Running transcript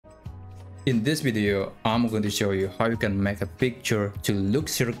In this video, I'm going to show you how you can make a picture to look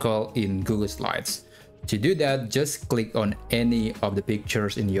circle in Google Slides. To do that, just click on any of the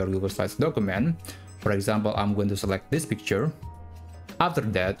pictures in your Google Slides document. For example, I'm going to select this picture. After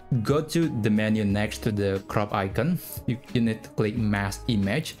that, go to the menu next to the crop icon. You need to click Mask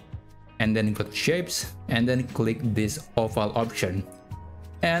Image, and then go to Shapes, and then click this oval option.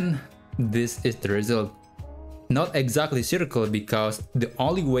 And this is the result. Not exactly circle, because the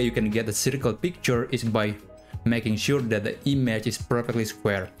only way you can get a circle picture is by making sure that the image is perfectly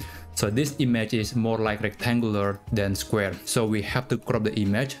square. So this image is more like rectangular than square. So we have to crop the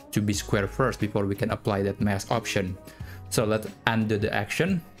image to be square first before we can apply that mask option. So let's undo the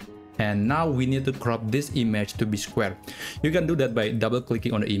action. And now we need to crop this image to be square. You can do that by double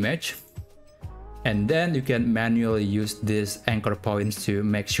clicking on the image. And then you can manually use these anchor points to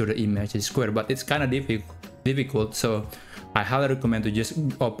make sure the image is square, but it's kind of difficult, so I highly recommend to just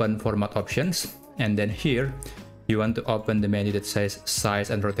open format options, and then here you want to open the menu that says size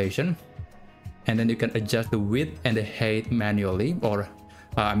and rotation, and then you can adjust the width and the height manually, or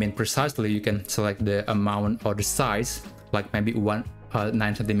precisely. You can select the amount or the size, like maybe 9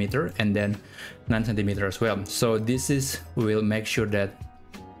 cm and then 9 cm as well. So this will make sure that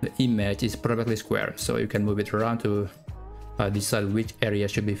the image is perfectly square. So you can move it around to decide which area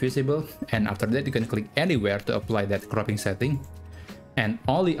should be visible, and after that you can click anywhere to apply that cropping setting. And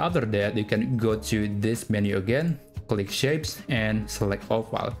only after that you can go to this menu again, click Shapes and select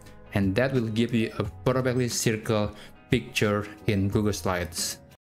Oval, and that will give you a perfectly circle picture in Google Slides.